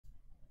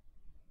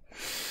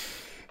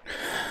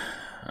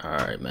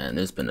Alright, man.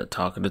 It's been the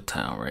talk of the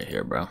town right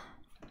here, bro.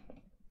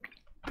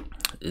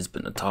 It's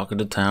been the talk of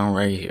the town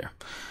right here.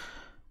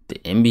 The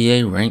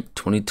NBA ranked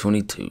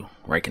 2022,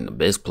 ranking the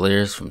best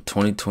players from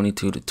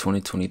 2022 to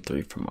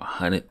 2023 from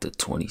 100 to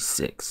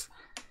 26.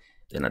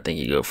 Then I think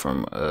you go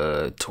from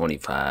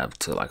 25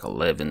 to like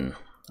 11.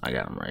 I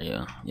got them right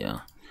here.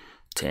 Yeah.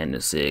 10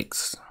 to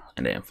 6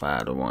 and then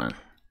 5 to 1.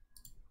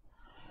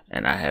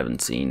 And I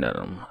haven't seen none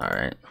of them.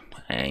 Alright.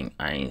 I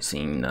ain't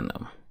seen none of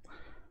them.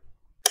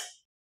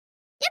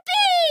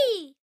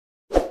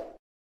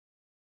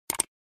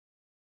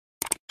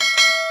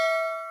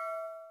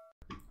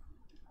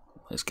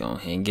 Let's go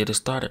ahead and get it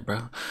started,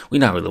 bro. We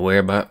not really worried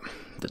about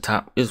the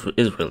top. It's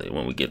really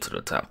when we get to the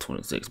top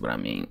 26. But I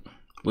mean,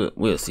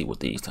 we'll see what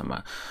these talking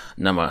about.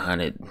 Number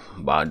 100,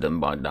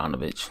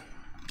 Bogdanovich.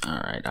 All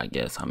right, I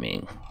guess. I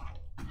mean,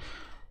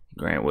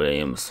 Grant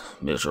Williams,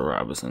 Mitchell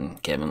Robinson,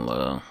 Kevin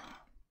Love,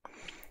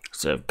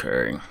 Steph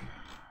Curry,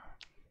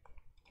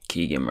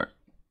 Keegan Murray.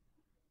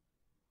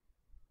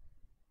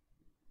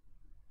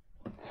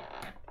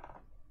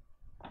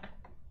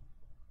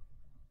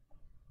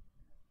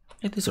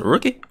 Is this a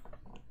rookie?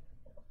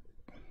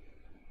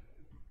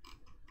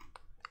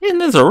 Isn't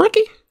this a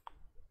rookie?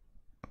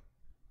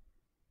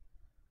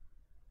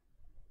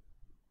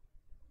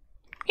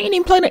 He ain't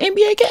even played an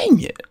NBA game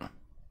yet.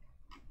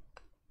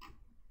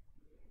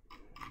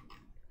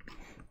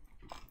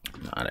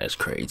 Nah, that's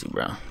crazy,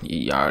 bro.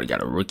 You already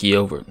got a rookie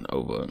over.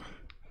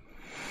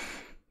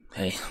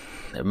 Hey,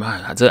 never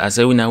mind. I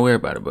said we not worried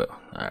about it, but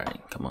all right,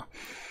 come on.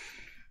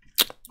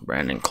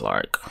 Brandon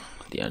Clark,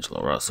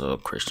 D'Angelo Russell,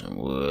 Christian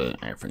Wood,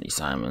 Anthony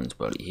Simons,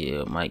 Buddy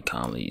Hield, Mike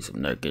Conley, Yusuf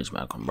Nurkic,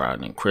 Malcolm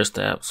Brogdon,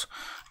 Kristaps,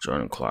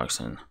 Jordan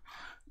Clarkson.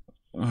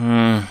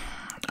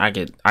 I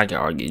could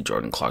argue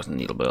Jordan Clarkson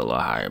need a little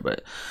higher,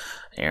 but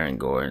Aaron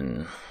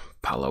Gordon,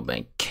 Paolo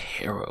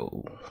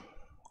Banchero,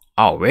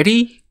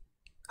 already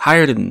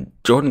higher than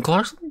Jordan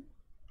Clarkson.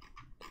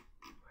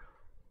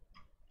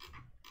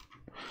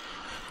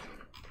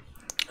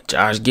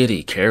 Josh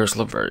Giddey, Karis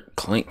LeVert,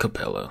 Clint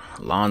Capella,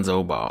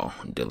 Lonzo Ball,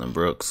 Dylan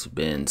Brooks,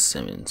 Ben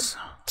Simmons.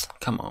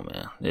 Come on,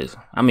 man.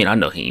 I mean, I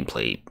know he ain't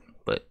played,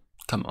 but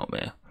come on,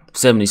 man.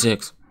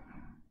 76.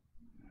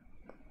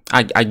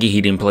 I get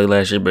he didn't play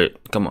last year,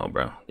 but come on,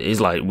 bro. It's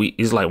like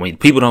when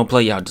people don't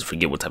play, y'all just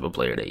forget what type of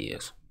player they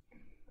is.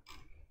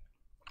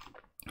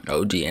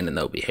 OG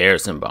Anunoby,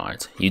 Harrison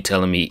Barnes. You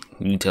telling me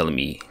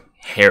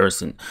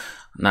Harrison?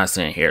 I'm not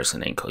saying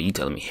Harrison ain't cool. You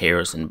telling me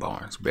Harrison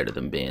Barnes better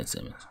than Ben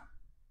Simmons?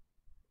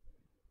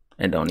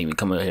 And don't even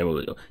come over here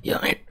with,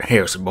 yeah,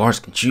 Harrison Barnes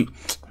can shoot.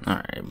 All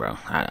right, bro.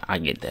 I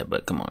get that,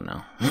 but come on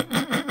now.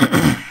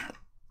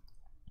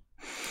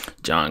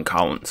 John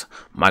Collins,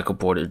 Michael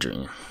Porter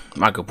Jr.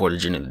 Michael Porter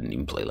Jr. didn't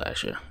even play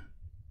last year.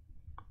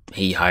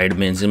 He hired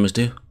Ben Simmons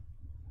too?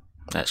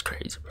 That's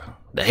crazy, bro.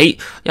 The hate,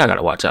 y'all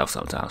gotta watch out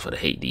sometimes for the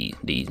hate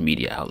these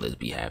media outlets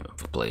be having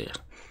for players.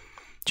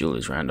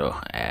 Julius Randle,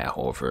 Al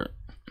Horford,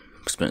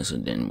 Spencer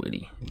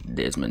Dinwiddie,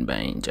 Desmond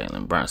Bain,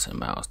 Jalen Brunson,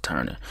 Miles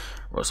Turner,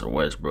 Russell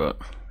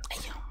Westbrook.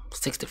 Damn,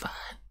 65.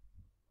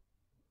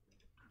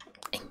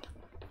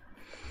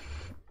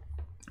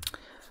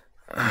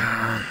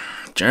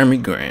 Jeremy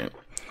Grant,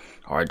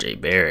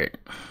 RJ Barrett,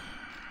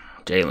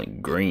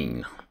 Jalen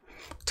Green,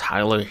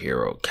 Tyler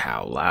Hero,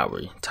 Kyle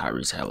Lowry,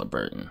 Tyrese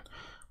Halliburton,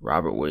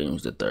 Robert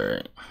Williams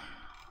III,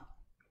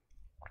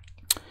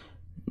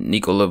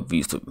 Nikola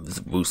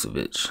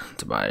Vucevic,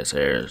 Tobias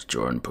Harris,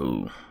 Jordan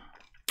Poole,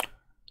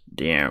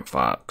 De'Aaron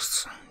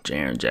Fox,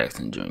 Jaren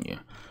Jackson Jr.,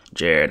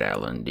 Jared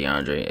Allen,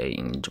 DeAndre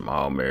Ayton,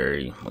 Jamal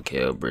Murray,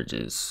 Mikal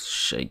Bridges,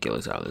 Shai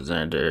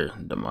Gilgeous-Alexander,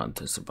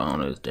 DeMontis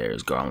Sabonis,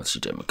 Darius Garland,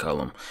 CJ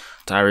McCollum,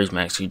 Tyrese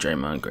Maxey,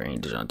 Draymond Green,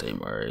 DeJounte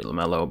Murray,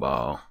 LaMelo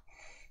Ball,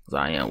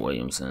 Zion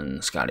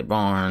Williamson, Scotty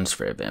Barnes,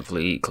 Fred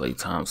VanVleet, Klay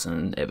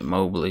Thompson, Evan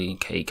Mobley,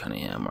 Kate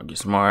Cunningham, Marcus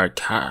Smart,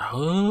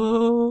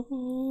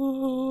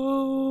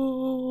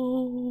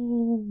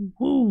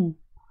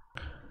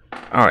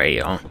 Alright,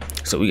 y'all.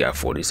 So we got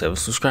 47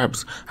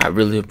 subscribers. I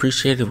really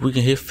appreciate it if we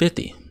can hit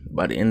 50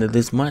 by the end of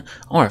this month,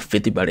 or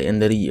 50 by the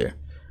end of the year.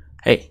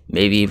 Hey,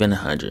 maybe even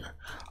 100.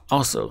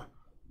 Also,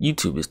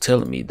 YouTube is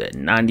telling me that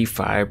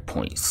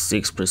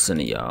 95.6%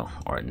 of y'all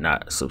are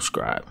not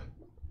subscribed.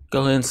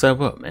 Go ahead and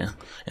sub up, man.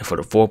 And for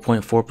the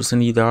 4.4%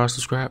 of you that are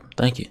subscribed,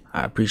 thank you.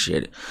 I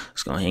appreciate it.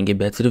 Let's go ahead and get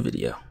back to the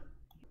video.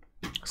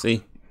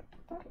 See?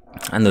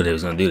 I knew they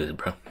was gonna do this,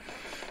 bro.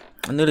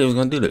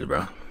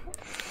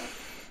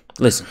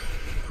 Listen.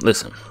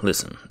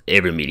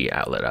 Every media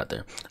outlet out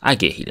there. I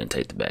get he didn't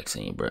take the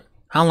vaccine, bro.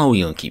 How long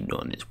we gonna keep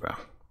doing this, bro?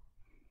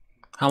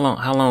 How long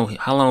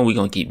are we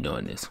gonna keep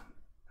doing this?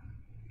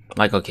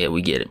 Like, okay,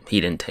 we get it. He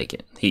didn't take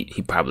it.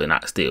 He probably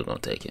not still gonna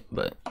take it,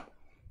 but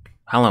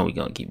how long we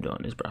gonna keep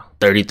doing this, bro?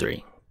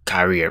 33.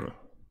 Kyrie Irving.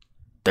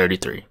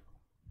 33.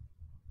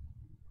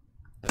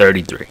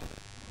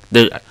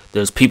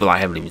 There's people I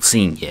haven't even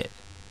seen yet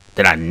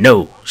that I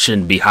know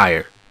shouldn't be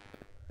higher.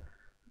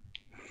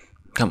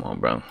 Come on,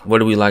 bro.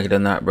 Whether we like it or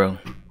not, bro.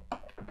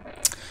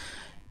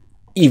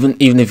 Even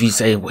if you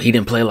say, well, he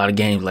didn't play a lot of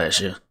games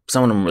last year,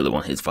 some of them really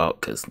weren't his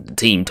fault because the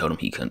team told him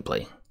he couldn't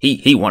play.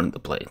 He wanted to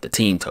play. The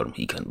team told him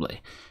he couldn't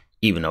play.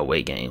 Even though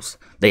away games,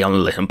 they only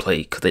let him play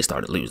because they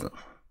started losing.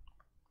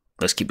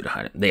 Let's keep it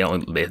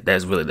 100.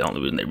 That's really the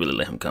only reason they really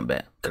let him come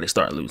back, because they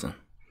started losing.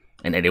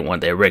 And they didn't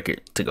want their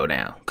record to go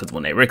down, because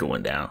when their record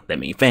went down, that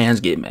means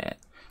fans get mad.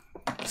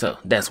 So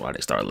that's why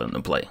they started letting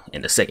him play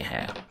in the second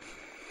half.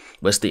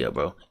 But still,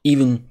 bro,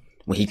 even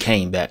when he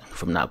came back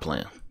from not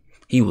playing,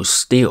 he was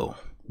still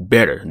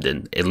better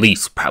than at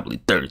least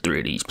probably 33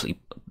 of these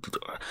people.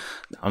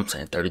 I'm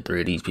saying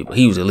 33 of these people.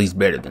 He was at least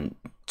better than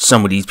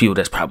some of these people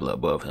that's probably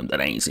above him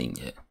that I ain't seen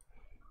yet.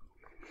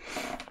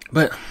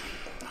 But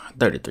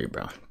 33,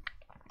 bro.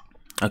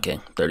 Okay,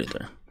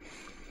 33.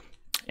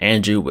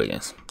 Andrew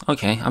Wiggins.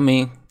 Okay, I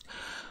mean,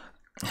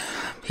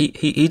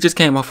 he just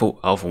came off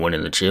of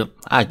winning the chip.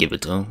 I give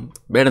it to him.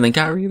 Better than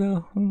Kyrie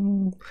though.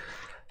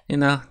 You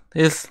know,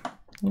 it's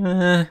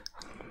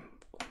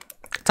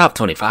top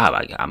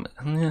 25.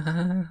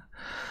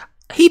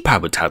 He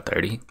probably top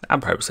 30.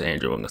 I'd probably say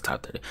Andrew Wiggins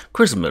top 30.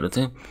 Chris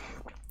Middleton.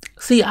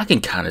 See, I can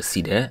kind of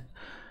see that,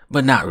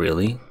 but not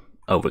really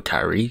over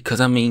Kyrie.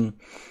 Because I mean,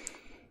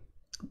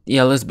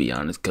 yeah, let's be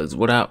honest. Because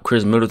without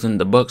Chris Middleton,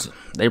 the Bucks,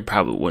 they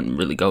probably wouldn't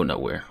really go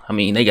nowhere. I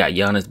mean, they got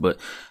Giannis, but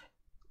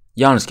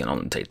Giannis can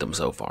only take them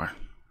so far.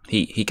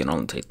 He can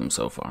only take them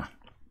so far.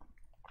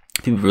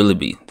 People really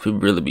be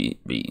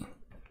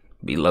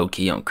low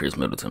key on Chris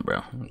Middleton,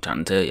 bro. I'm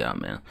trying to tell y'all,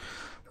 man.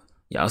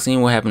 Y'all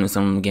seen what happened in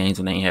some of the games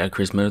when they ain't had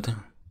Chris Middleton?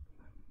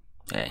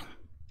 Hey,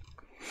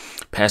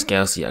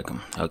 Pascal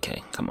Siakam.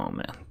 Okay, come on,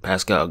 man.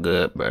 Pascal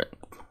good, but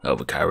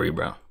over Kyrie,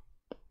 bro.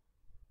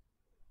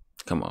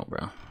 Come on,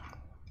 bro.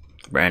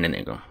 Brandon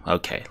Ingram.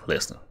 Okay,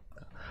 listen.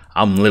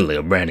 I'm literally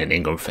a Brandon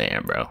Ingram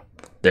fan, bro.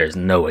 There's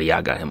no way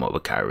y'all got him over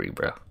Kyrie,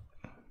 bro.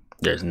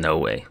 There's no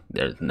way.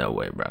 There's no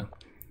way, bro.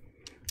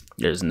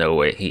 There's no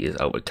way he is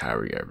over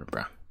Kyrie ever,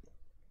 bro.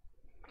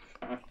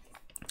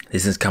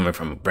 This is coming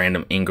from a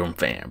Brandon Ingram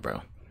fan,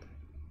 bro.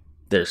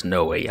 There's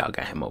no way y'all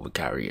got him over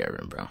Kyrie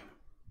Irving, bro.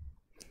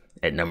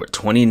 At number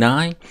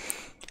 29,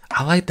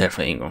 I like that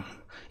for Ingram.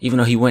 Even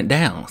though he went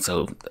down,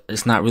 so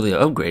it's not really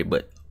an upgrade,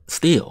 but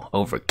still,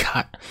 over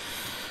Kyrie.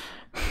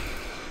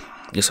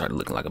 It started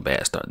looking like a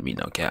bad start to me,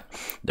 no cap.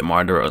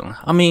 DeMar DeRozan.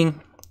 I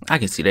mean, I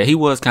can see that. He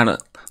was kind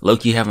of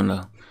low-key having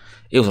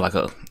it was like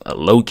a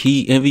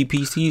low-key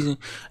MVP season.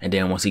 And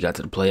then once he got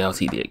to the playoffs,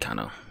 he did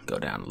kind of go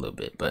down a little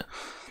bit. But,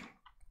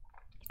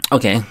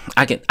 okay,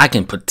 I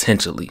can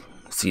potentially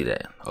see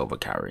that over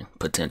Kyrie.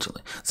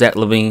 Potentially. Zach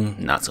LaVine,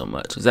 not so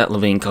much. Zach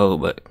LaVine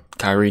cold, but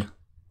Kyrie,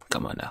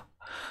 come on now.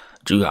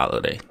 Jrue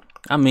Holiday.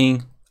 I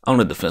mean, on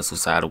the defensive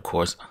side, of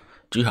course,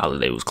 Jrue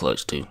Holiday was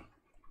clutch too.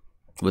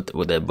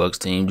 With that Bucks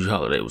team, Jrue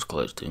Holiday was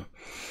clutch too.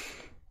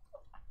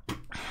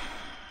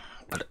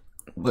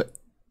 But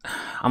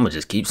I'm gonna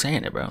just keep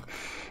saying it, bro.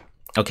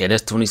 Okay,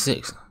 that's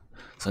 26.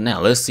 So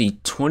now let's see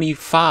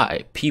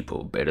 25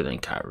 people better than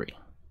Kyrie.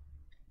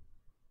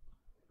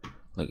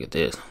 Look at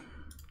this.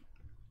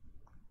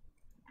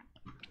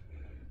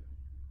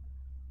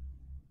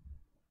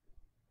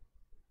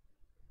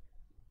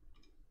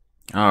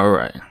 All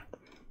right.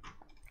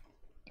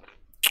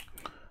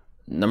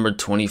 Number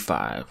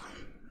 25,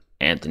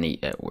 Anthony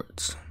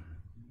Edwards.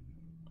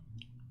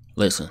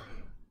 Listen,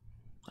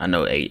 I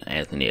know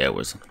Anthony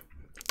Edwards.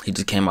 He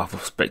just came off a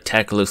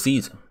spectacular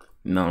season.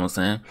 You know what I'm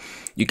saying?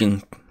 You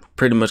can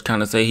pretty much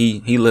kind of say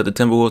he led the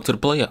Timberwolves to the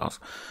playoffs.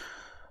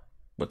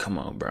 But come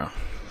on, bro.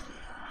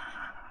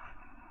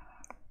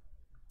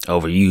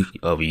 Over you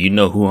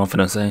know who I'm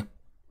finna say?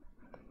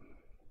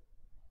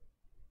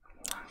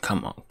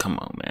 Come on,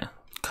 man.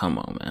 Come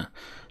on, man.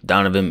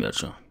 Donovan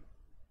Mitchell.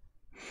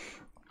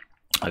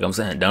 Like I'm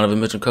saying,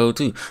 Donovan Mitchell cold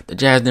too. The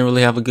Jazz didn't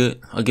really have a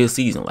good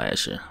season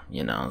last year.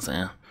 You know what I'm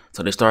saying?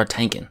 So they started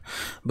tanking.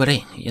 But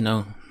hey, you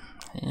know,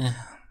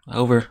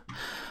 over.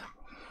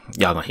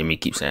 Y'all gonna hear me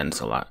keep saying this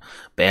a lot.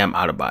 Bam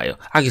Adebayo.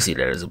 I can see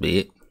that as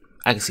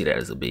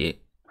a big.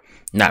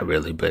 Not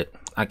really, but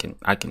you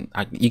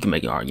can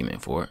make an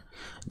argument for it.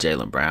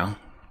 Jaylen Brown.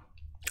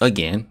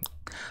 Again,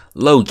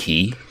 low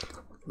key.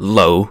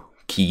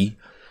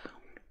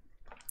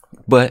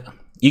 But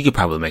you could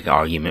probably make an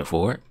argument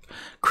for it.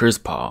 Chris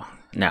Paul.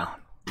 Now,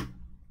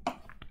 I'm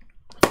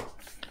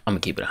gonna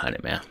keep it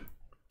 100, man.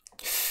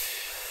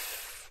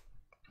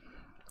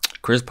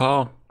 Chris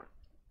Paul.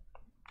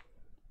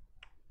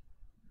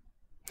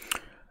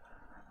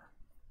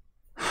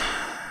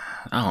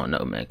 I don't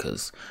know, man,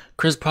 because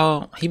Chris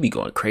Paul, he be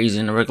going crazy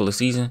in the regular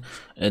season,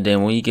 and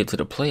then when you get to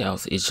the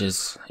playoffs,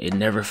 it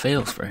never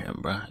fails for him,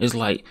 bro. It's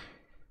like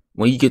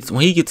when he get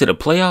to the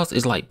playoffs,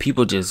 it's like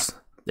people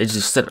they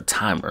just set a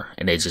timer,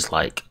 and they just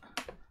like,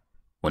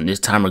 when this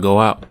timer go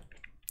out,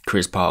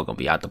 Chris Paul gonna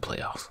be out the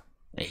playoffs,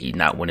 and he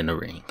not winning the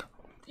ring,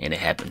 and it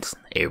happens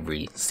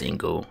every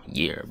single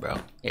year, bro.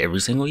 Every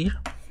single year.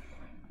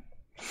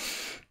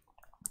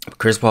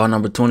 Chris Paul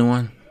number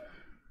 21.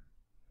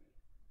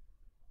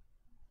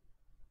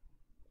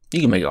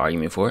 You can make an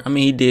argument for it. I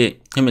mean, he did.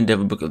 Him and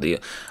Devin Booker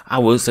did. I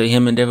would say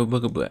him and Devin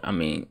Booker, but I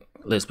mean,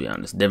 let's be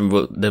honest. Devin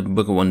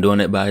Booker wasn't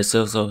doing it by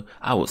himself, so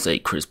I would say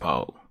Chris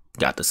Paul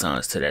got the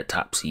Suns to that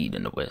top seed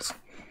in the West.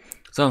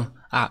 So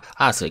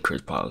I say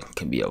Chris Paul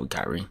can be over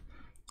Kyrie.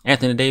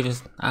 Anthony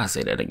Davis, I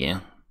say that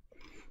again.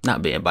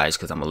 Not being biased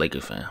because I'm a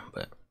Lakers fan,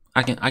 but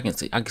I can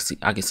say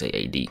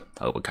AD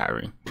over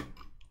Kyrie.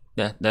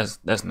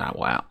 That's not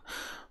wild.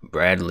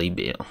 Bradley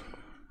Beal.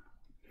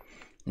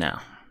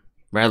 Now,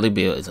 Bradley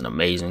Beal is an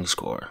amazing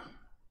scorer,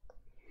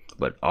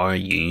 but are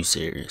you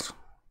serious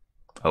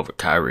over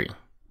Kyrie?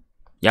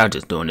 Y'all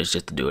just doing this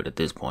just to do it at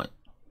this point.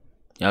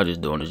 Y'all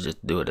just doing this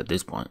just to do it at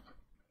this point.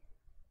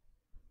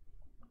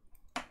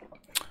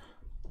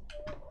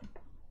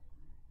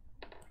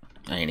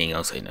 I ain't even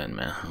gonna say nothing,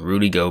 man.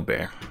 Rudy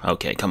Gobert.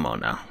 Okay, come on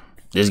now.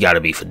 This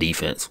gotta be for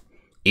defense.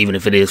 Even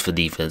if it is for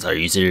defense, are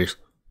you serious?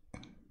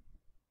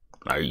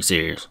 Are you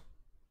serious?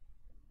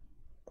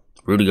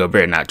 Rudy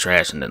Gobert not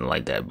trash and nothing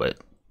like that, but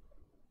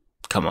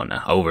come on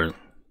now. Over.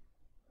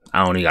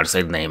 I don't even gotta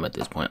say the name at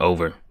this point.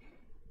 Over.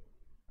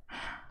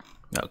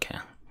 Okay.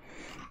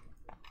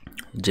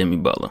 Jimmy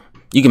Butler.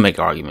 You can make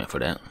an argument for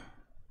that.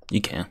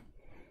 You can.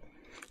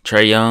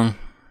 Trae Young.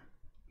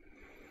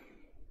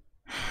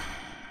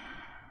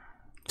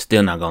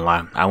 Still not gonna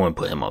lie, I wouldn't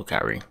put him over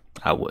Kyrie.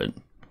 I would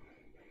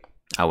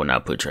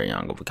not put Trae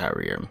Young over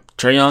Kyrie.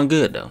 Trae Young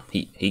good though.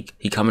 He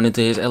coming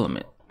into his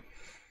element.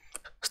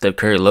 Steph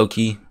Curry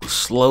low-key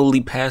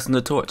slowly passing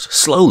the torch.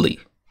 Slowly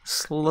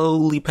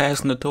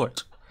passing the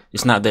torch.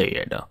 It's not there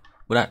yet though.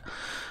 But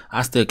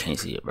I still can't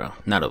see it, bro.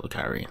 Not over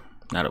Kyrie.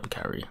 Not over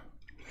Kyrie.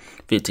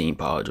 15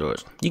 Paul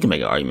George. You can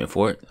make an argument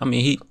for it. I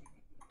mean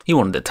he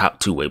one of the top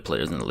two-way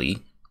players in the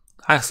league.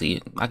 I see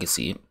it. I can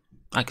see it.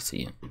 I can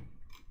see it.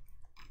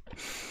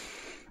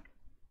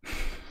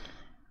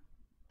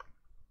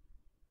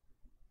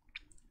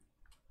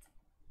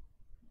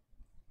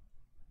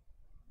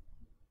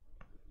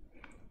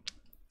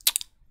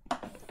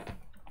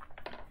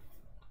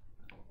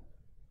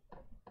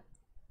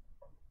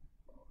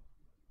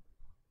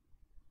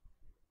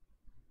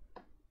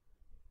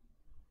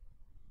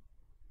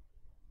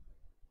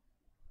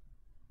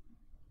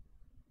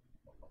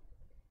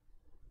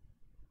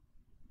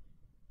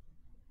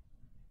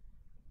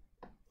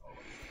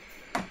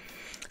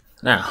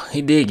 Now,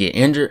 he did get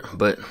injured,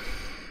 but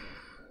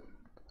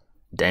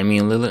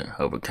Damian Lillard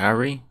over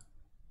Kyrie.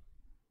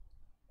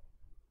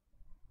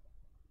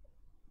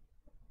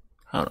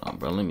 Hold on,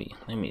 bro. Let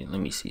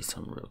me see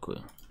something real quick.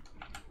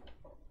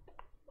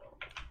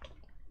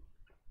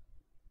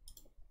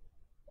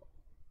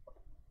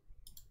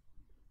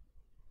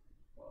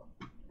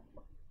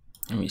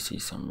 Let me see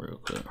something real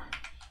quick.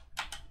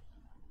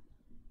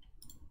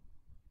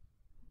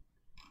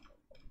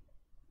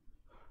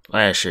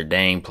 Last year,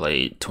 Dame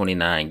played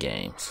 29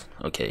 games.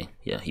 Okay,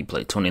 yeah, he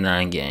played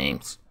 29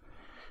 games.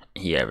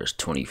 He averaged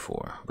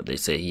 24, but they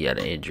say he had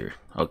an injury.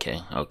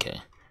 Okay.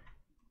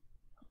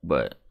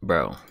 But,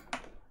 bro,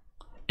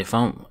 if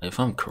I'm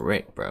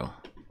correct, bro,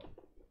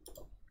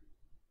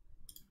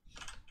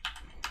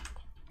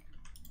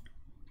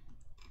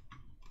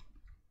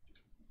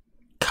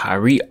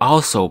 Kyrie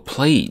also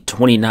played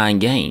 29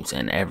 games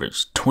and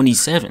averaged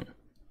 27.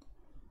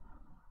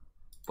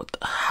 What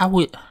the, how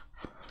would...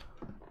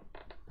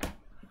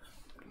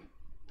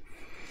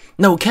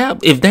 No cap,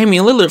 if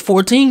Damian Lillard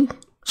 14,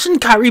 shouldn't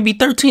Kyrie be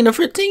 13 or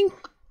 15?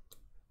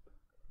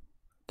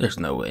 There's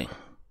no way.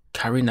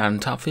 Kyrie not in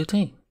the top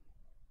 15.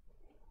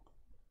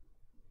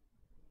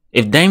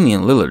 If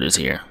Damian Lillard is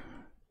here,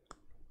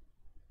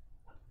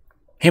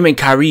 him and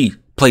Kyrie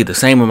played the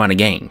same amount of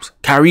games.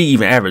 Kyrie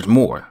even averaged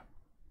more.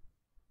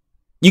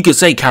 You could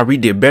say Kyrie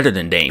did better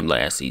than Dame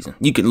last season.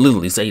 You could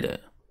literally say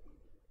that.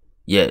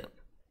 Yet,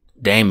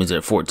 Dame is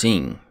at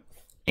 14,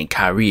 and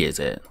Kyrie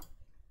is at,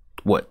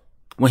 what?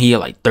 When he had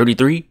like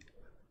 33?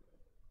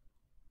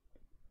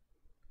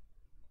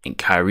 And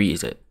Kyrie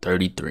is at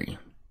 33.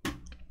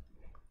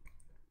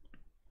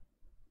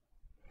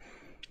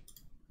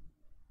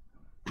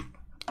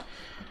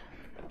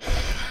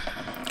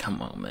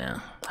 Come on,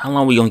 man. How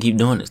long we gonna keep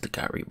doing this to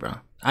Kyrie, bro?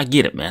 I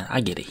get it, man. I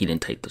get it. He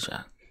didn't take the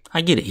shot.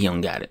 I get it. He don't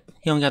got it.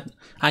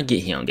 I get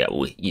he don't got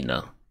what,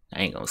 I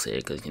ain't gonna say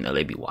it because,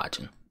 they be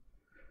watching.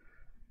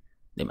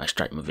 They might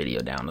strike my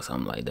video down or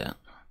something like that.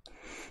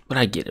 But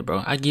I get it,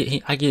 bro. I get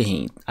he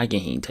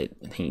ain't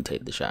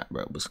take the shot,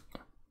 bro.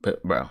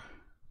 But bro,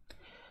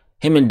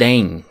 him and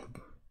Dame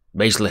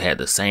basically had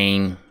the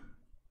same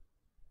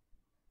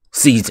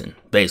season,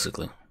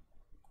 basically.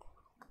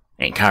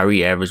 And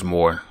Kyrie averaged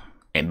more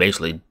and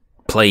basically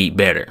played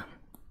better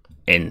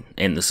in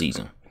the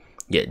season.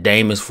 Yet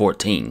Dame is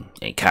 14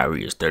 and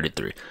Kyrie is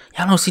 33.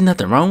 Y'all don't see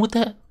nothing wrong with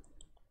that?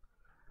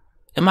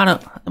 Am I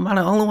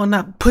the only one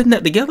not putting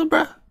that together,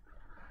 bro?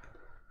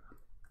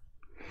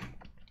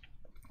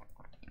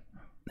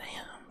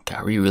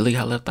 Kyrie really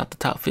got left out the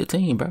top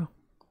 15, bro.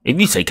 If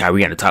you say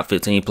Kyrie ain't a top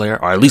 15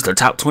 player, or at least a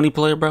top 20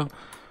 player, bro,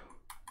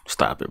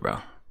 stop it, bro.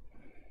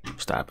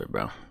 Stop it,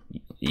 bro.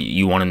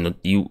 You want him to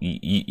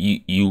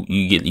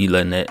you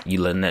letting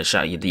that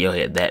shot get to your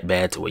head that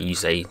bad to where you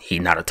say he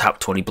not a top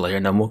 20 player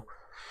no more?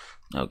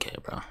 Okay,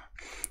 bro.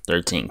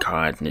 13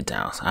 Karl Anthony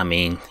Towns. I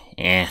mean,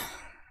 I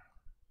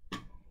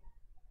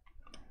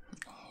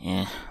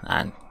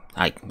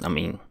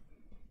mean,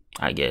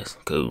 I guess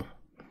cool.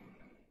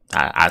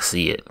 I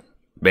see it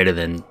better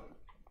than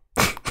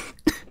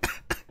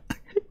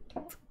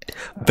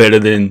better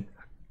than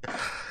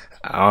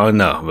I don't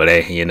know, but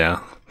hey, you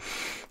know,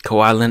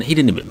 Kawhi Leonard, he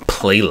didn't even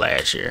play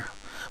last year.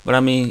 But I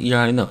mean, you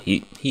already know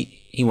he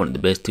one of the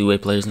best two-way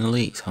players in the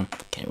league, so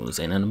can't really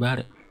say nothing about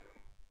it.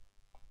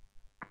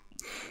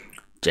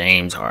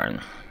 James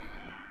Harden.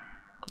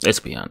 Let's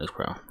be honest,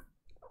 bro.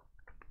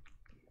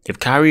 If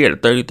Kyrie at a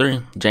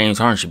 33, James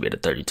Harden should be at a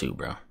 32,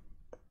 bro.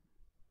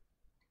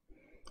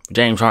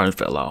 James Harden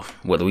fell off.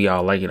 Whether we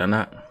all like it or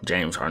not,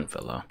 James Harden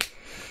fell off.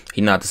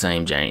 He not the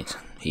same James.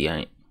 He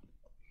ain't.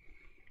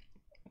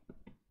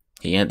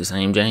 He ain't the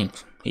same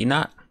James. He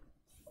not.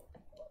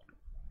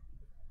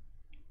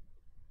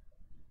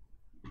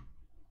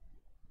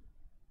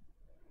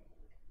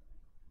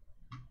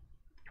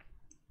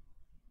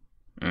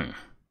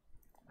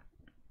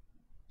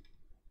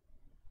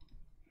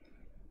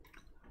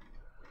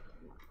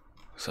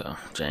 So,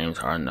 James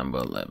Harden, number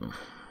 11.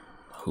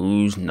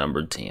 Who's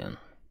number 10?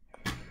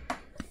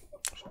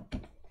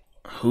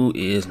 Who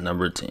is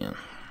number 10?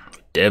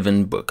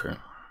 Devin Booker.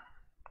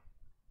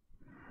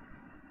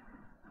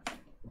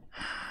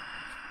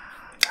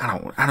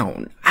 I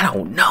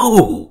don't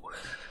know.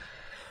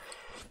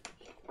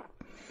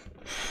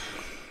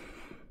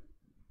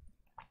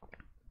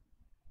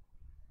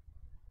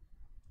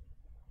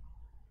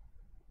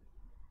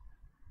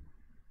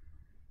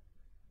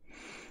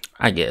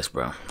 I guess,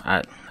 bro.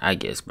 I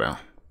guess, bro.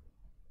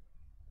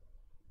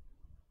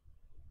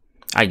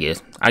 I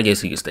guess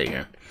he can stay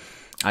here.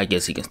 I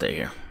guess he can stay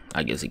here.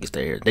 I guess he can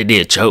stay here. They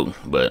did choke,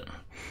 but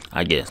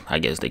I guess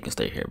they can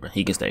stay here, bro.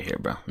 He can stay here,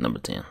 bro. Number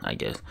 10, I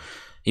guess.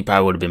 He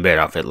probably would have been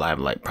better off at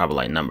probably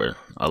like number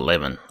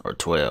 11 or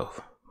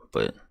 12.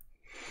 But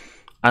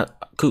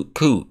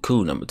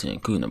cool number 10.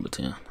 Cool number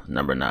 10.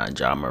 Number 9,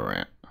 Ja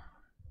Morant.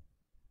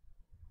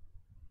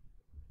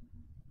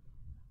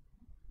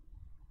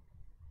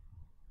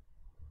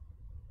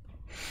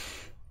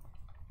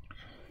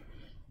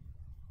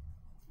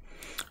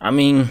 I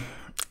mean,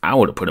 I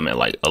would have put him at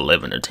like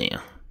 11 or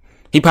 10.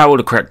 He probably would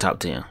have cracked top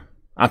 10.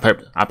 I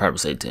probably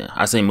say 10.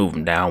 I say move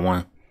him down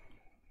one.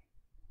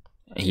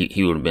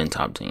 He would have been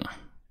top 10.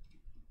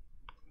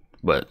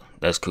 But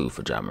that's cool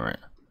for Ja Morant.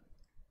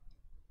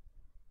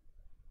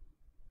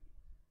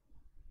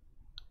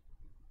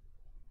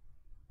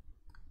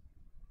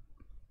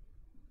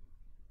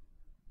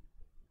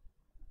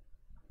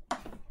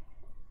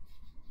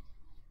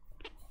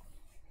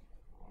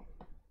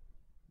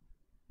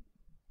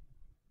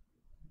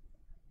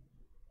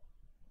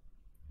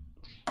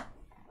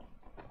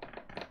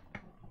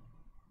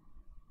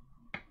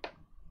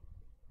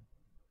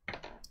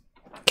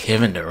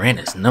 Kevin Durant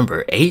is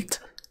number 8.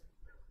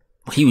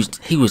 He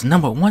was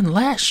number 1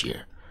 last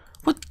year.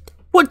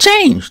 What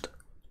changed?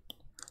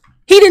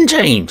 He didn't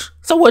change.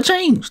 So what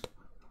changed?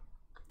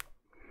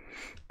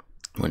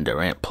 When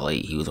Durant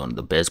played, he was one of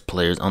the best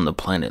players on the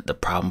planet. The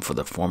problem for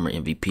the former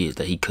MVP is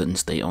that he couldn't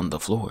stay on the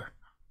floor.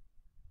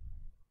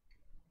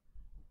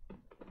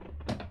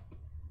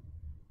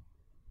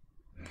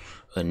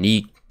 A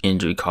knee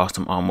injury cost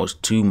him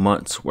almost 2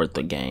 months worth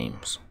of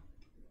games.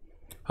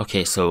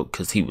 Okay, so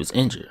because he was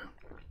injured.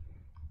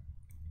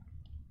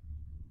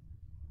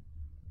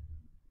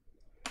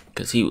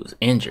 Because he was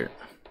injured.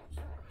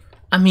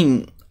 I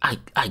mean,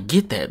 I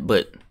get that,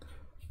 but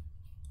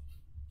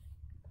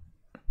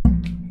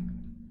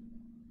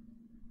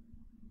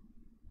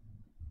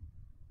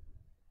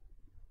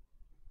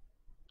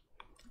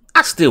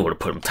I still would have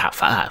put him top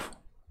 5.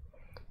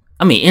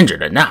 I mean,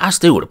 injured or not, I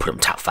still would have put him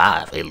top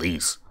 5 at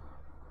least.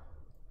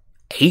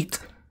 8?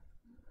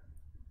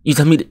 You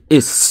tell me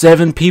it's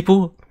 7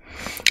 people?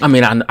 I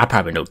mean, I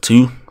probably know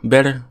 2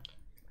 better.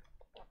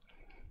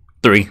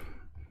 3.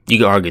 You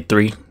can argue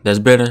 3 that's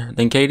better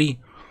than KD.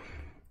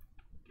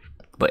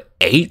 But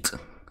 8?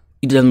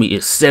 You tell me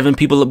it's 7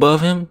 people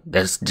above him?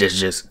 That's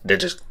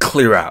just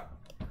clear out.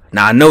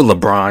 Now I know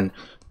LeBron,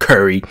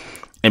 Curry,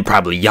 and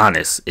probably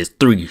Giannis is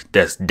 3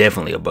 that's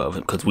definitely above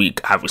him because we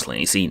obviously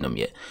ain't seen them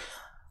yet.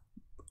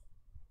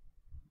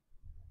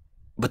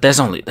 But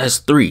that's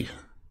 3.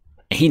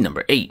 And he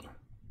number 8.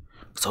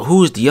 So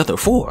who is the other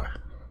 4?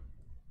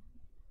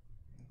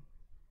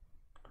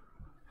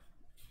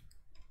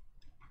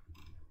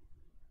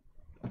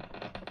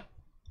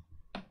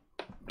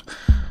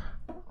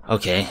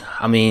 Okay,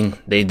 I mean,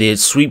 they did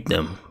sweep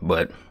them,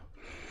 but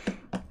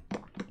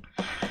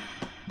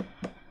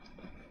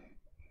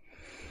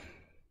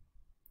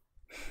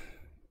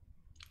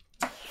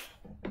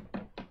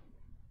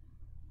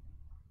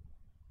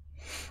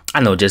I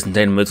know Jason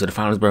Tatum went to the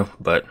finals, bro,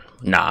 but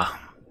nah.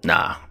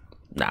 And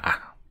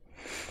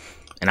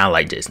I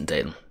like Jason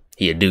Tatum.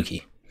 He a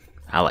dookie.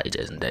 I like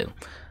Jason Tatum.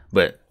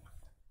 But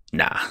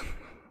nah.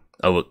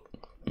 Oh,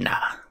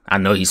 nah. I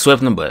know he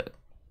swept them, but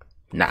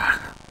nah.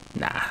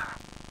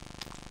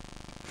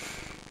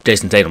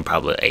 Jason Tatum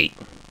probably 8.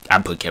 I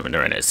put Kevin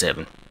Durant at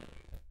 7.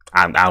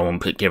 I won't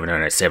put Kevin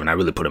Durant at 7. I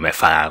really put him at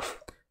 5.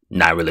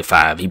 Not really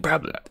 5.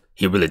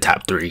 He really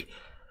top 3.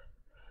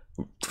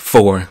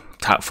 4.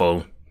 Top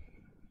 4.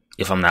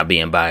 If I'm not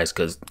being biased,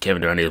 because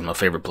Kevin Durant is my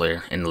favorite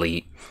player in the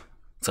league.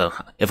 So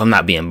if I'm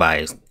not being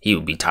biased, he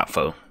would be top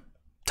 4.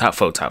 Top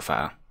 4, top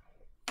 5.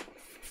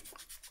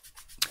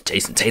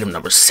 Jason Tatum,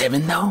 number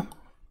 7, though?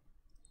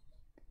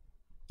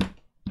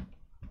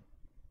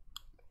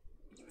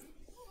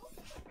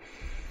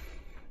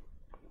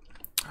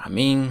 I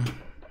mean,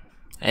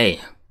 hey,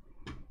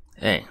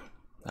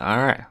 all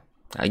right,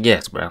 I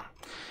guess, bro.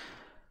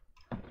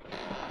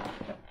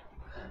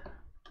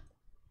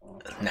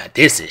 Now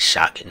this is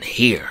shocking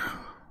here.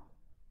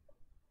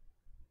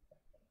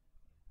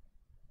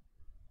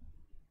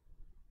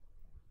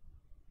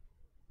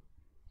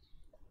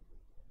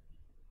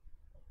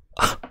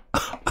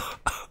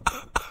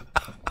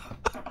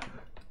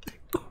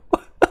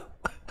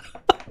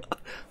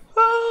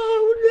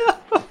 Oh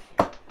no.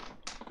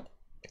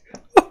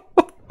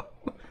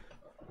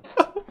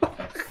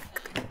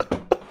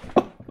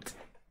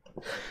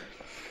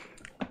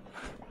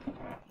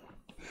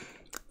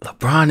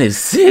 LeBron is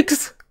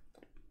 6?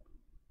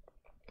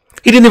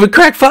 He didn't even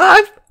crack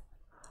 5?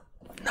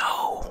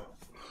 No.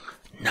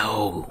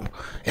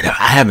 And I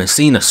haven't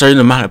seen a certain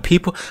amount of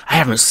people. I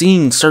haven't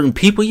seen certain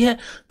people yet,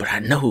 but I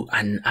know,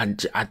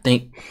 I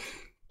think,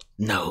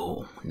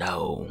 no.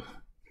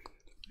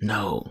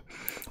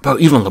 Bro,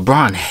 even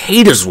LeBron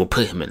haters will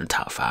put him in the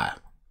top 5.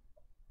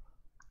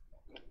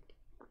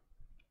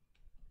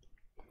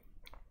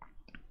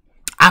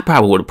 I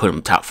probably would have put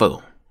him top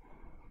 4.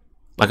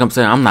 Like I'm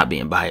saying, I'm not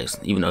being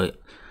biased, even though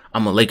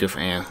I'm a Laker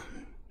fan.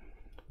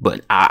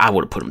 But I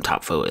would have put him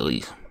top 4 at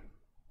least.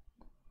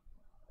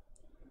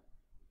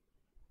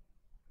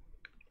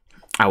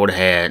 I would have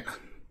had,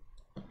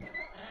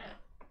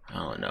 I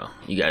don't know,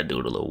 you gotta do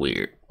it a little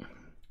weird.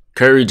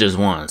 Curry just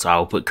won, so I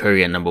would put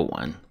Curry at number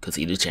 1 because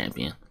he's the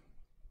champion.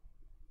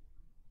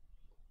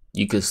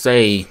 You could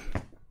say,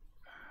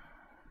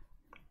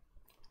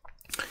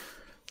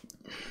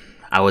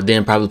 I would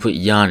then probably put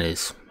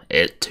Giannis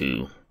at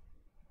 2.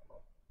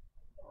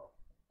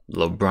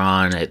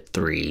 LeBron at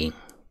 3.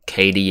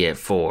 KD at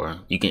 4.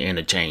 You can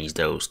interchange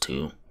those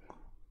two.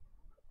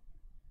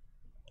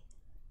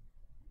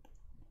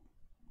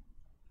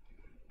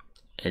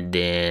 And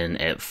then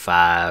at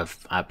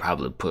 5, I'd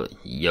probably put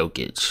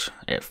Jokic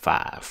at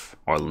 5.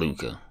 Or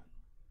Luka.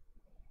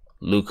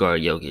 Luka or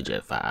Jokic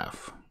at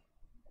 5.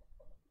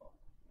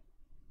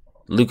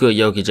 Luka or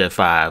Jokic at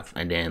 5.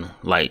 And then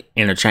like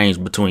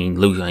interchange between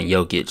Luka and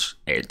Jokic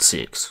at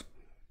 6.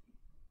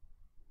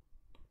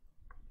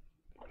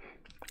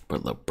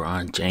 But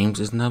LeBron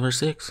James is number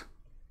 6?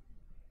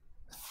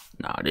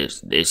 Nah,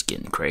 this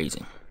getting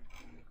crazy.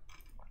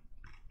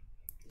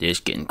 This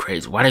getting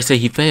crazy. Why they say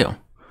he failed?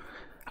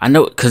 I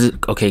know, cause they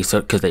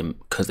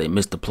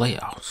missed the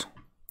playoffs.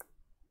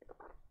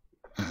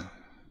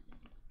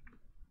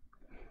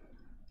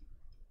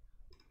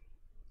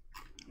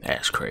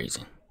 That's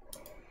crazy.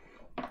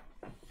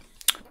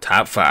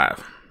 Top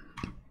 5.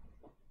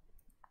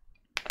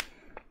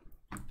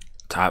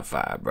 Top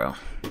 5, bro.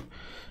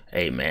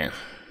 Hey, man.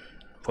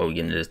 Before we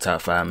get into this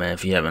top 5, man,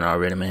 if you haven't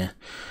already, man,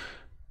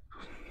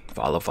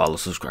 follow,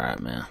 subscribe,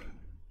 man.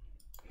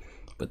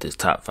 But this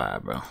top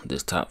 5, bro.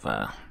 This top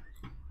 5.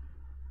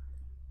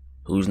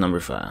 Who's number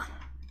 5?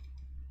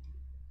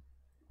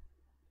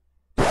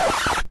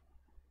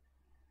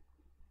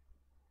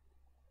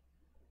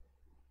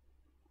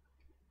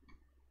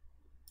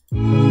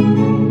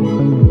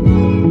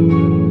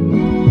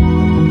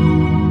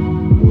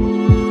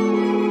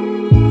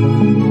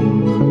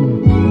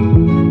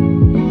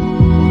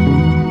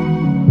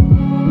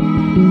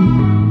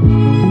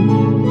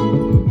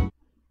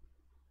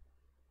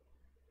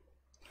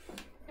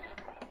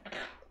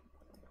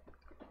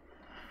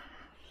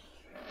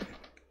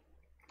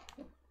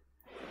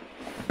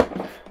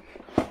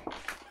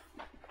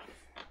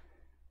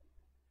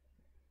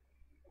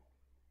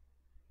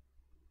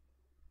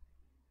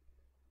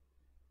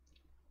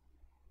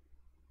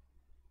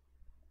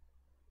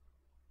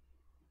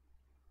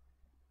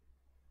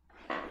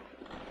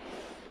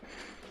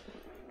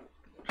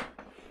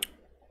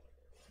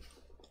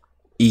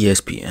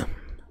 ESPN.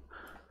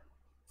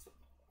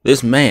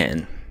 This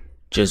man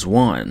just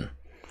won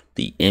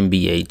the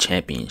NBA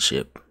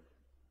championship,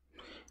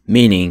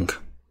 meaning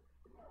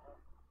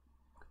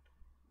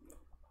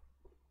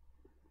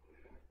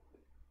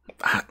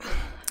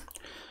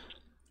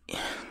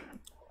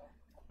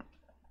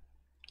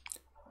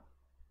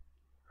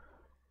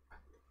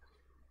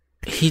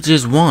he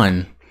just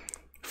won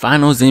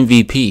Finals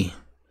MVP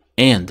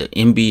and the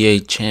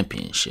NBA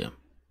championship.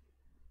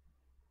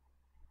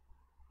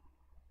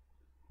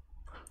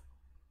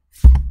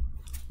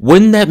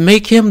 Wouldn't that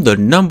make him the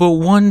number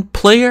 1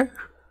 player?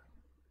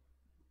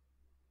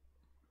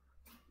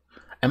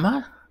 Am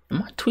I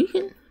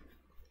tweaking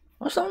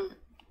or something?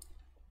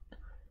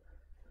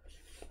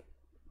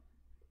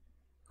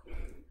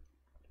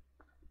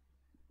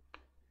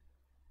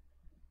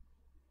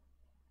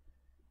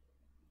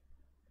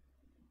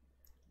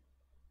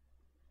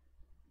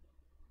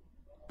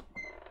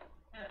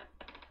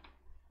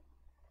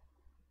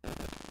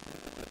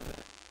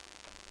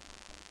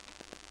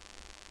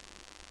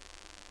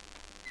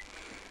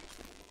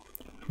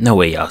 No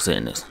way y'all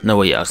saying this. No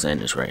way y'all saying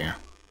this right here.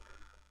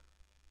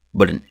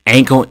 but an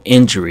ankle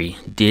injury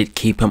did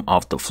keep him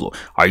off the floor.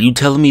 Are you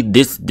telling me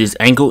this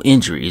ankle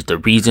injury is the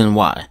reason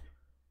why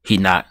he's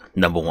not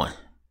number one?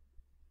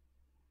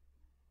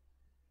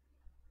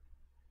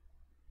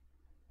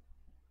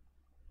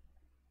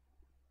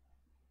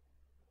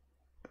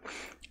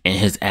 In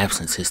his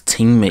absence, his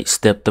teammates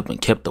stepped up and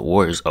kept the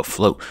Warriors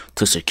afloat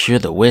to secure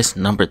the West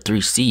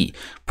 #3 seed.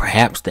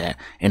 Perhaps that,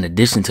 in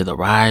addition to the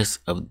rise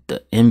of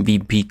the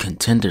MVP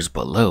contenders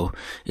below,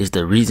 is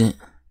the reason.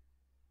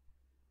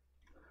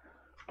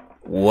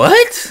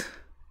 What?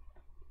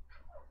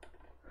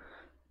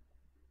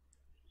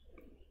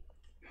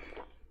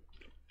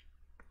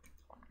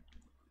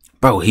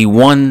 Bro, he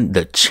won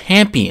the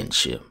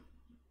championship.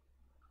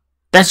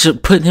 That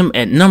should put him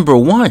at number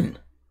one.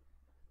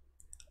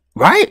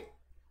 Right?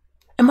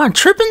 Am I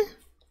tripping?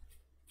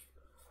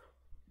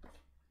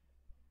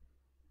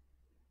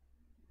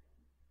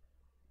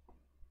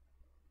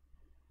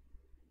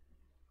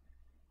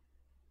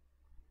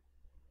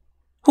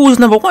 Who was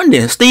number one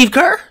then? Steve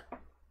Kerr?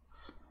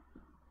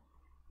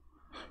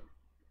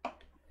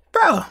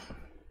 Bro.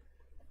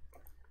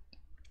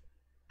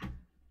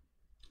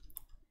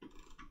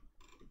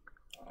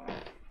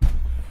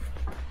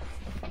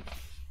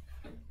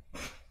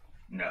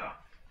 No.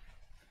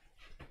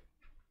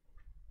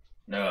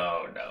 No.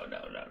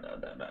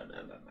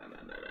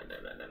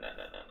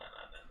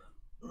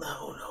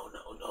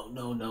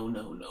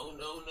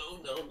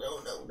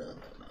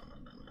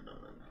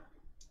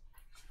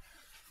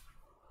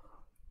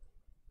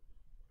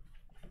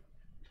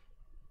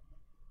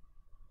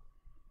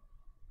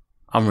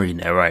 I'm reading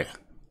that right.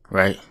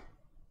 Right?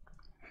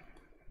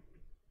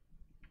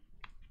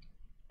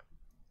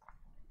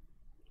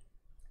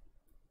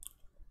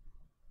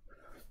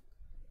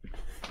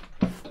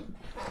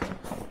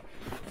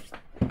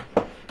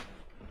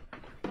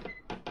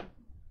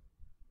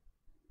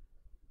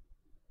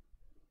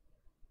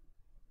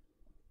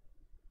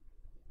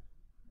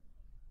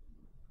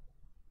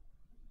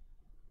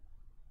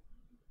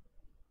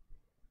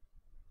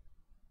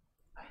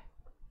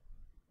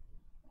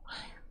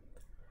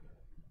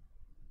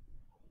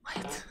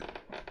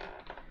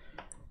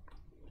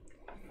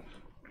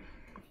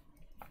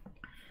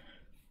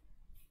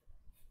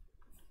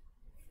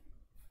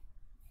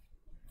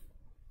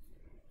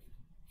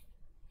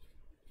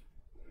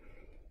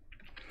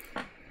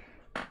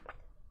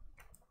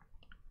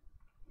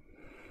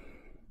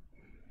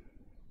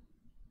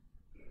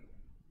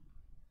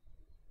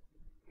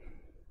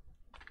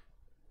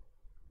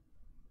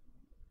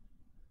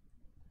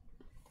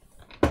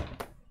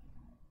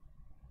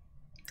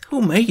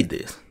 Who made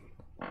this?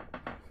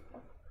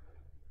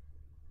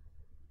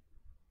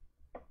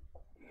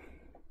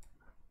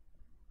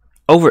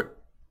 Over.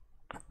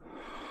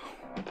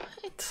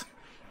 What?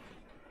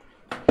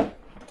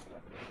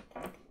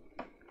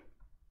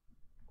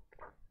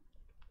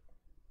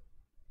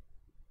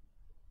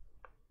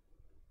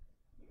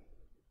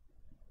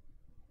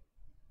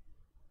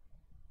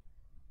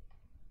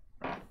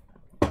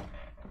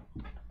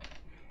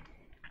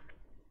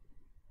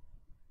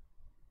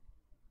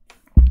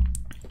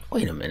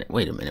 Wait a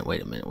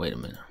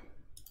minute.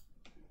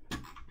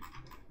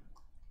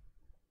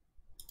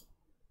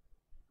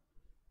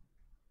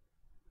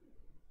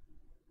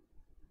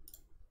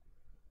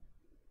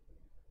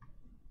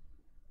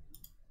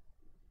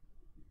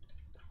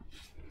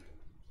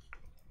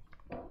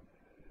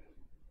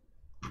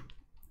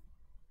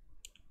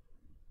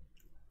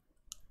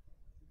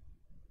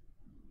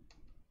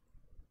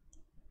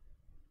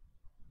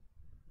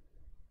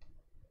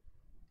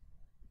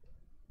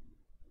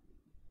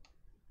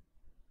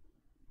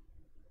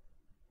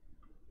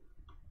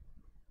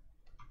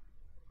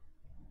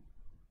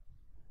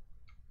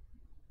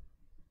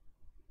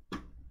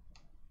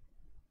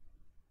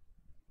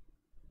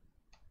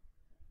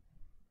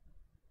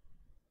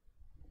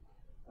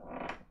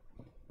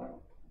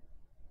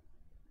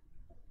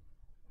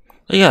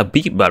 They got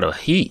beat by the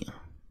Heat.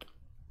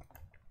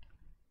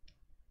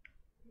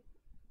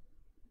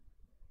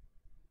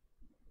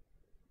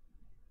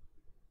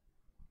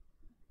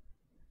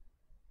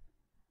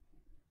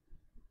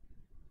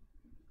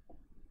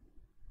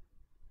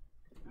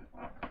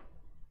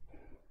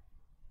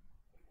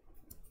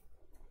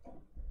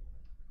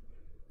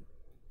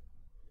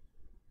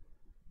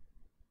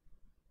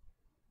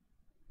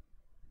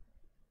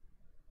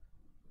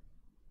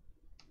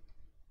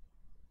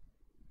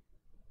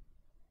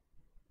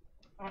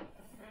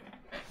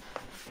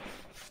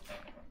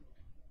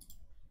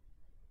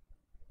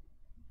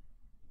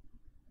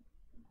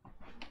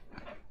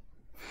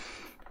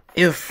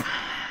 If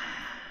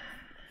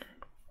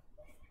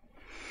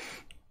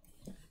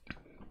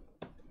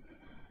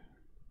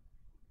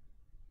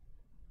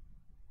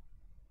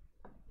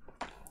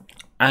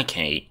I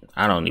can't,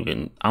 I don't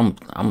even.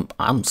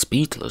 I'm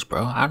speechless,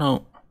 bro. I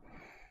don't.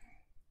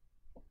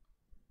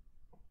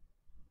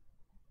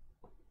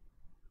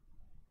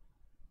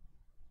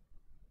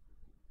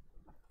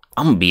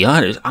 I'm gonna be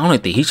honest. I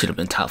don't think he should have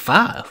been top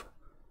 5.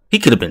 He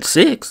could have been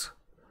 6.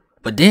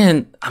 But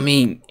then, I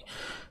mean,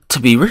 to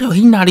be real,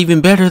 he's not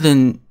even better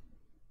than.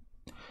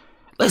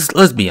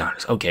 let's be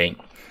honest. Okay,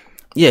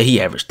 yeah,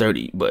 he averaged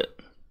 30, but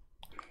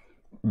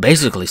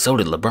basically so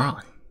did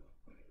LeBron.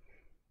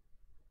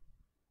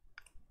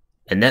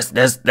 And that's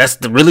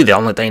really the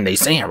only thing they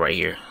saying right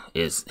here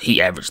is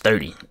he averaged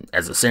 30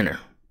 as a center.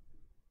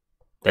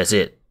 That's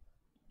it.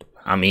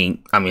 I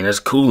mean that's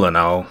cool and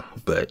all,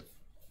 but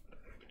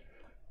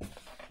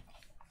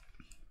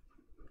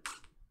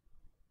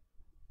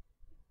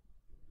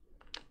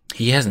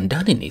he hasn't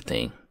done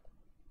anything.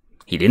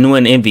 He didn't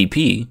win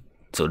MVP,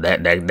 so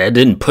that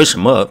didn't push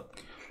him up.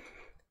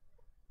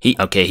 He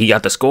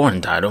got the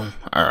scoring title.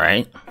 All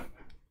right.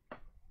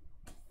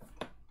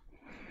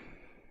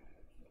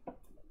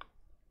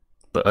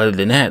 But other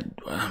than that,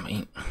 I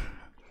mean,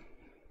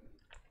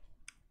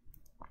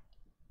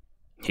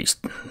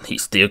 he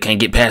still can't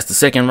get past the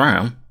second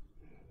round.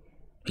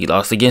 He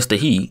lost against the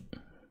Heat.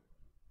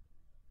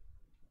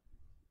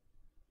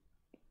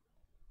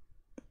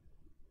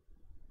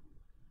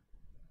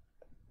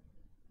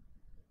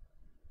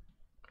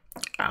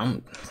 I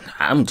mean,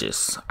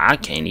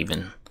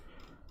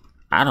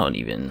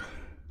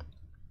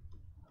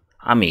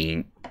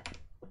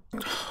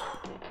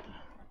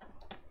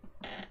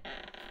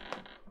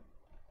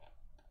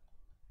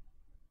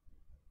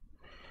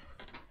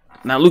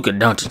 now Luka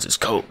Doncic is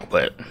cold,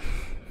 but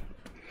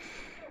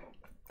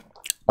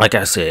like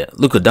I said,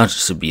 Luka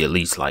Doncic should be at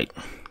least like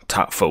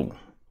top 4.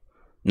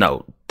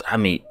 No, I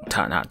mean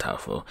not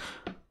top 4.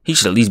 He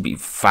should at least be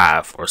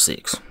 5 or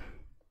 6,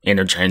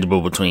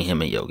 interchangeable between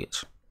him and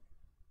Jokic.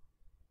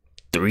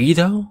 3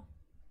 though?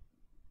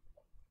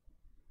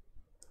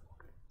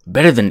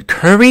 Better than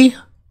Curry,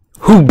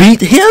 who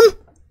beat him?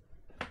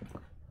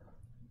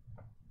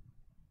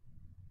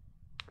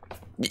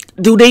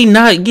 Do they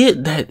not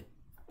get that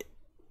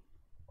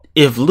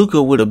if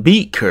Luka would have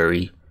beat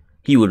Curry,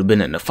 he would have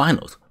been in the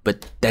finals?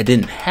 But that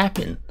didn't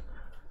happen.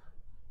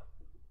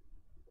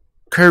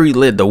 Curry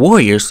led the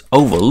Warriors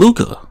over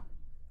Luka,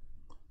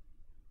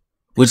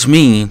 which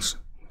means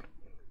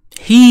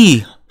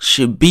he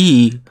should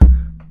be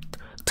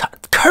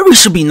Curry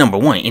should be number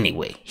 1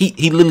 anyway.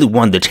 He literally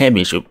won the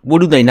championship. What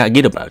do they not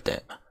get about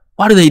that?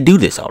 Why do they do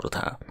this all the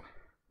time?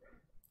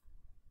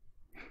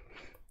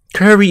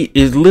 Curry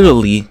is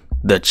literally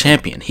the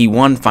champion. He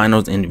won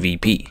Finals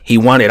MVP. He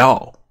won it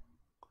all.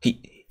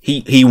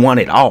 He won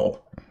it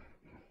all.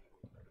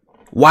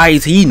 Why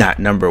is he not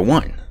number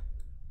 1?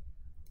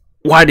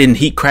 Why didn't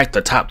he crack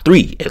the top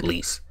 3 at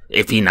least?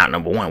 If he not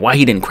number 1, why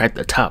he didn't crack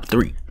the top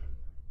 3?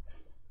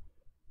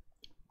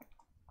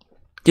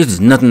 This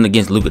is nothing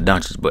against Luka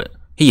Doncic, but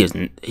he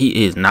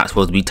is not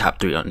supposed to be top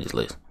 3 on this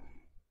list.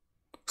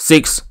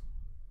 6,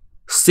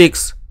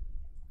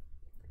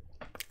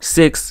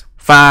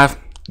 5,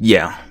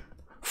 yeah.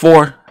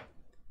 4,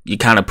 you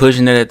kind of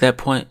pushing it at that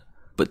point.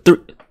 But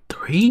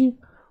 3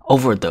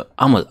 over the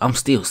I'm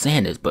still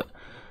saying this, but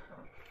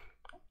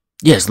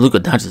yes,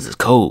 Luka Doncic is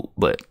cold,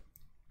 but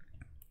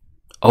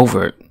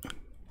over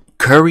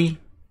Curry,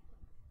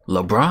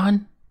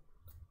 LeBron,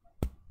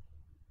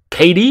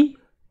 KD.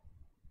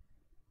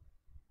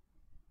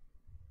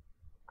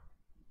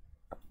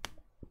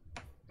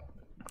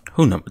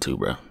 Who number 2,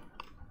 bro?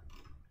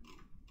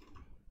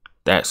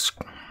 That's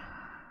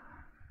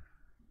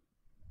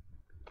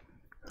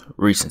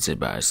recency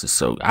bias.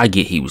 So I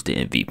get he was the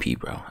MVP,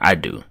 bro. I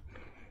do.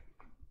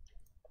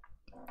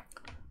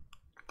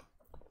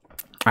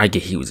 I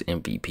get he was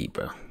MVP,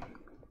 bro.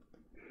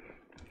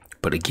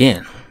 But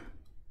again,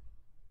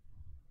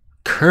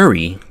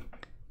 Curry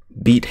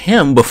beat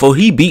him before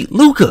he beat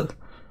Luka.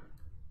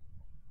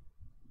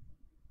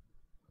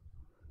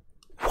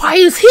 Why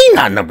is he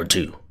not number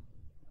 2?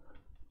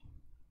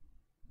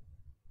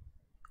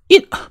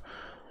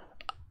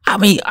 I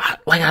mean,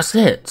 like I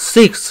said,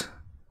 6,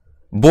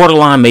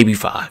 borderline maybe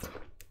 5,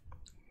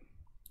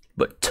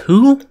 but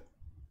 2.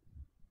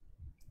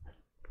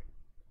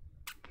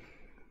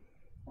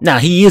 Now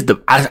he is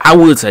I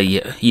would say,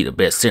 yeah, he the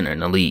best center in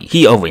the league.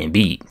 He over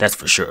Embiid, that's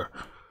for sure.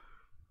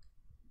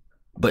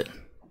 But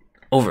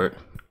over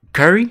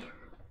Curry,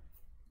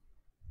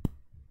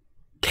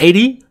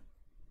 KD,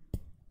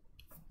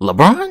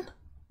 LeBron,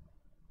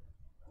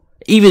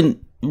 even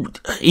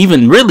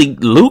really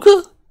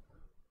Luka.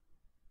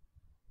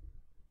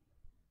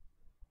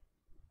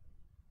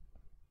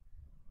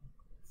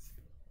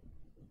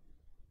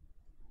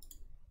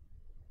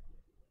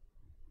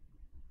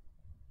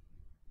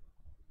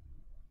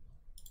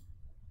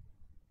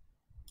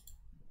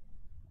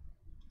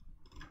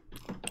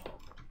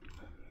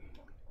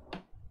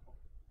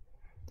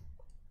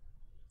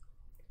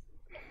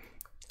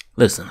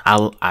 Listen,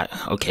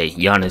 okay,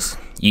 Giannis,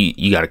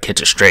 you gotta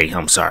catch a straight.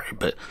 I'm sorry,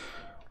 but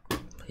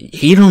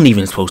he don't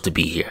even supposed to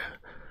be here.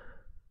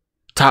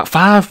 Top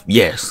 5,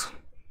 yes.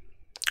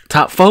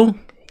 Top 4,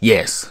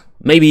 yes.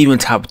 Maybe even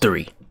top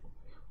 3.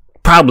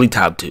 Probably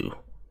top 2.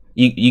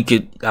 You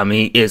could. I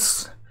mean,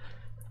 it's,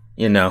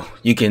 you know,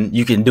 you can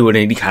do it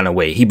any kind of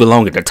way. He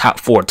belonged in the top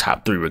 4,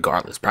 top 3,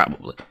 regardless.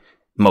 Probably,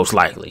 most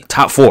likely.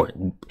 Top 4,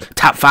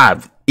 top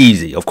 5,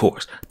 easy, of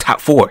course. Top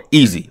 4,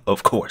 easy,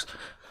 of course.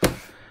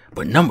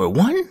 But number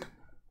 1?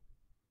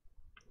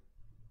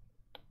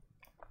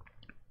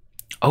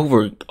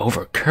 over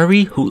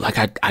Curry, who, like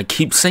I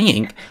keep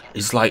saying,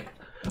 it's like,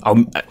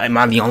 am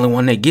I the only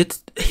one that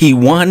gets? He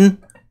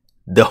won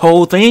the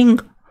whole thing.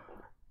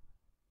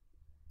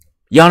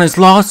 Giannis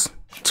lost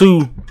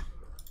to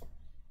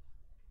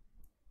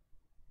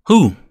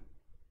who?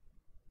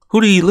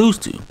 Who did he lose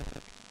to?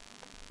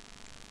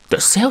 The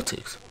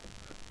Celtics.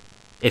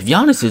 If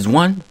Giannis is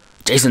one,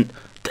 Jason.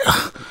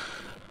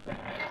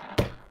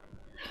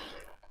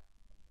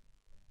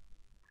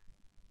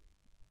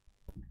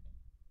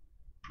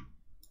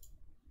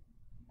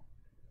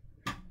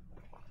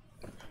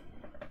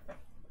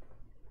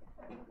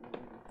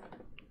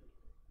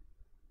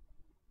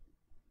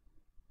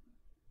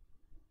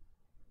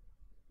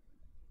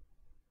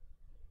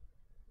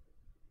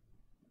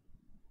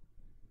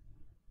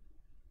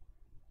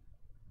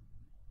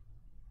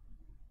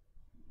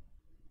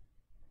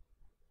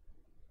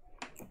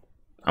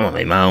 I'm gonna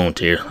make my own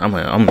tier. I'm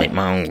gonna make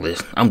my own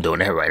list. I'm doing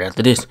that right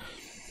after this.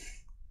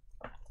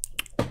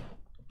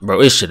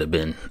 Bro, it should have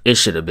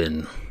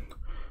been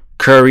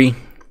Curry.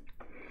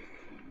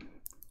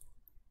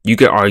 You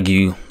could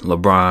argue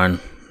LeBron.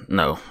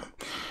 No.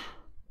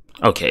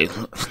 Okay.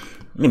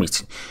 Let me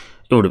see.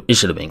 It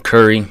should have been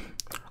Curry.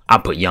 I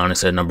put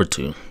Giannis at number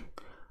 2.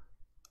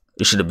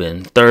 It should have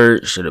been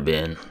third. Should have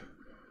been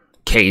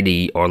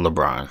KD or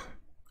LeBron.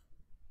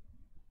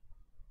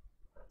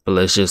 But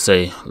let's just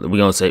say we're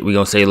gonna say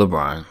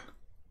LeBron,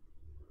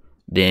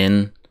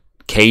 then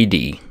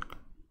KD,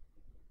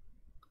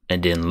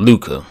 and then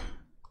Luka,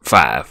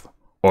 5.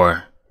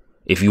 Or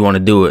if you want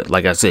to do it,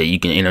 like I said, you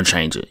can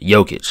interchange it.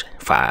 Jokic,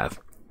 5.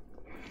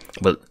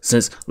 But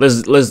since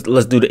let's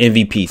do the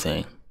MVP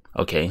thing,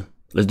 okay?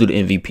 Let's do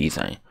the MVP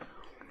thing.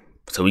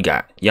 So we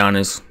got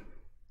Giannis.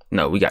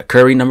 No, we got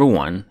Curry number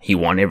 1. He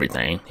won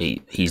everything.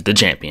 He's the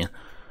champion.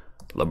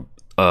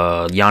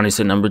 Giannis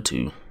at number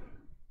 2.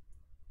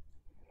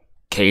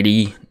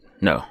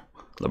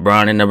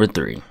 LeBron at number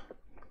 3.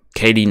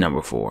 KD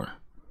number 4.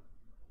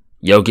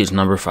 Jokic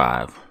number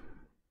 5.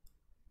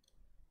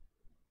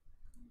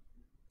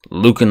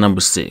 Luka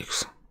number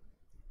 6.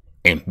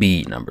 And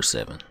Embiid number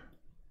 7.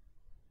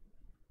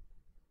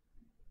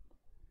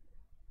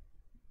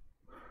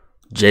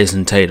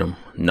 Jason Tatum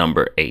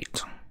number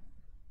 8.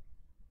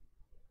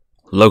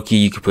 Low-key,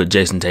 you could put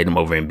Jason Tatum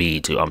over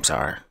Embiid too. I'm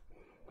sorry.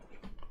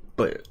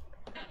 But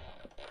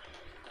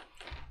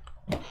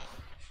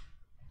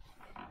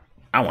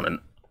I want to.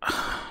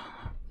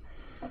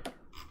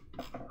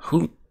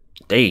 Who?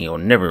 They ain't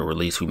gonna never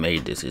release who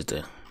made this. Is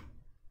the?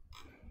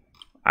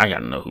 I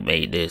gotta know who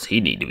made this. He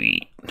need to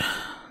be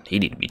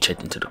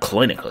checked into the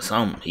clinic or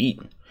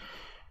something.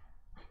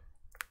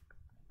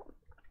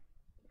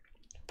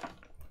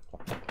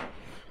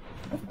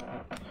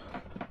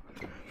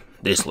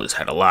 This list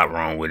had a lot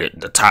wrong with it.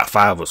 The top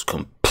 5 was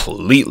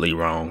completely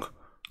wrong.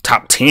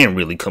 Top 10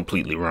 really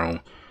completely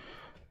wrong.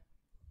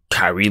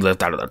 Kyrie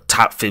left out of the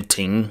top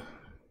 15.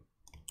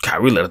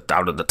 Kyrie left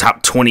out of the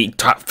top 20,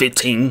 top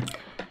 15.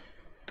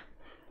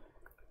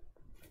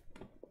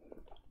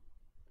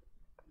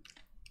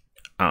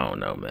 I don't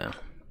know, man.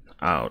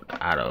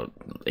 I don't.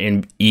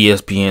 And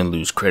ESPN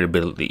lose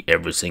credibility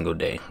every single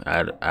day.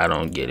 I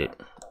don't get it.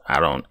 I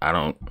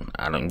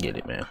don't get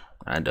it, man.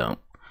 I don't.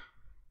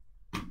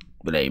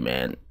 But hey,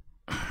 man.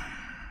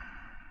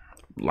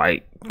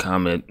 Like,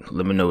 comment,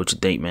 let me know what you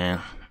think, man.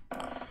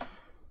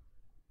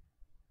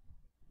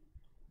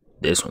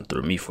 This one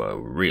threw me for a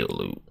real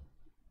loop.